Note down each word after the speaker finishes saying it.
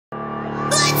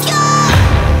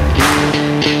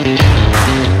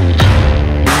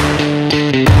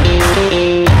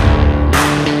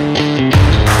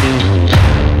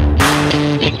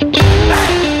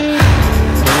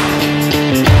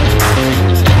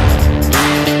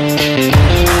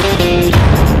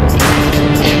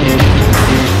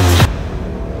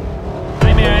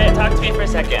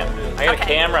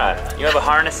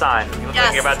on. You look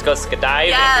like you're about to go skydiving.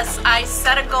 Yes, I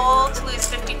set a goal to lose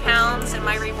 50 pounds, and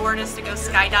my reward is to go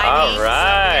skydiving. All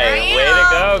right, so way to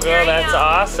go, girl. That's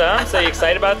awesome. So you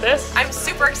excited about this? I'm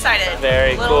super excited.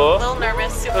 Very cool. A little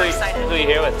nervous, super excited. Who are you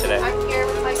here with today? I'm here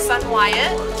with my son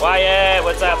Wyatt. Wyatt,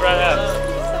 what's up, brother?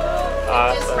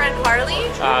 His friend Harley.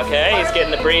 Okay, he's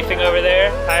getting the briefing over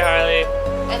there. Hi, Harley.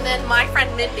 And then my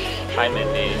friend Mindy. Hi,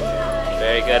 Mindy.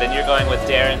 Very good. And you're going with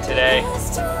Darren today?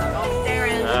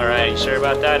 Darren. All right, you sure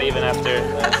about that? Even after?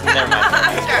 Never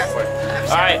mind. Sure.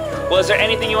 All right. Well, is there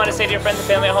anything you want to say to your friends and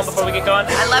family at home before we get going?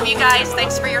 I love you guys.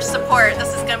 Thanks for your support. This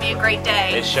is going to be a great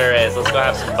day. It sure is. Let's go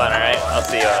have some fun, all right? I'll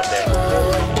see you out there.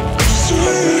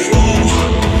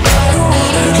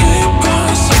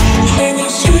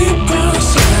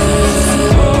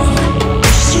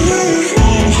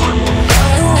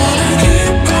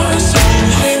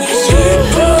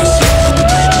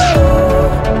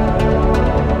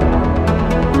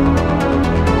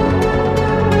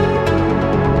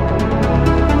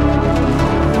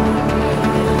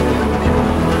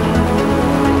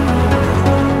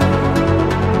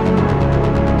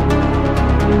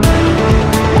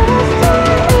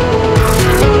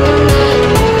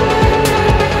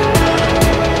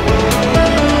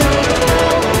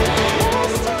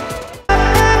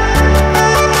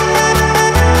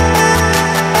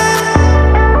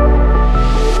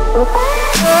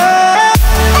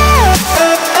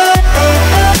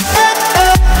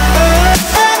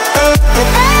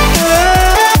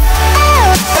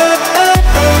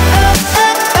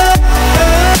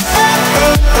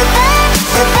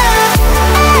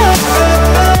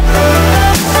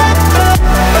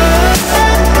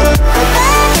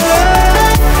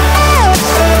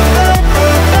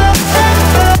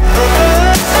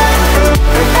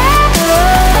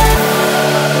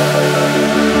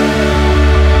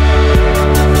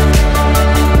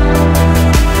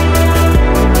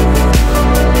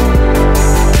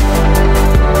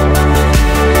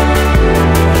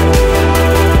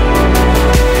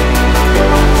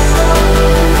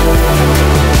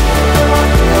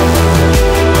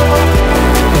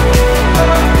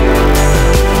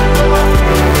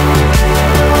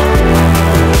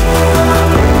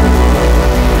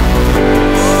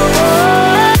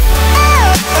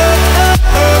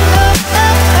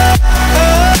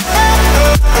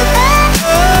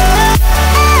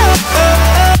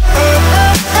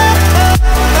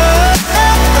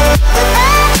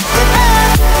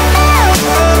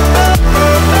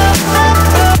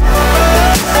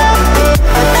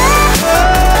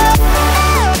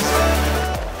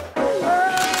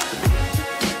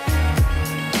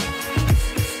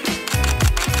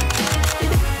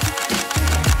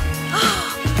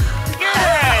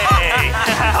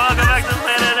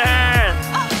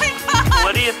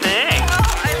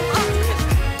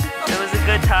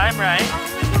 Time, right?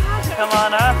 Come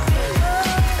on up.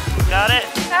 Got it?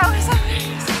 That was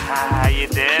amazing. Ah, you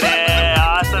did it.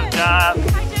 Awesome job.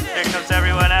 I did it. Here comes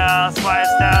everyone else.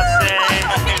 Wyatt's down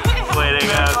safe. Way to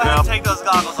go, girl. Take those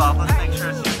goggles off. Let's make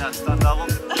sure it's not stunt double.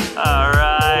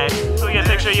 Alright. Can we get a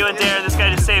picture of you and Darren? This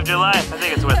guy just saved your life. I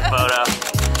think it's worth a photo.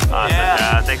 Awesome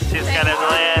job. Thanks to Skydive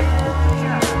DeLand.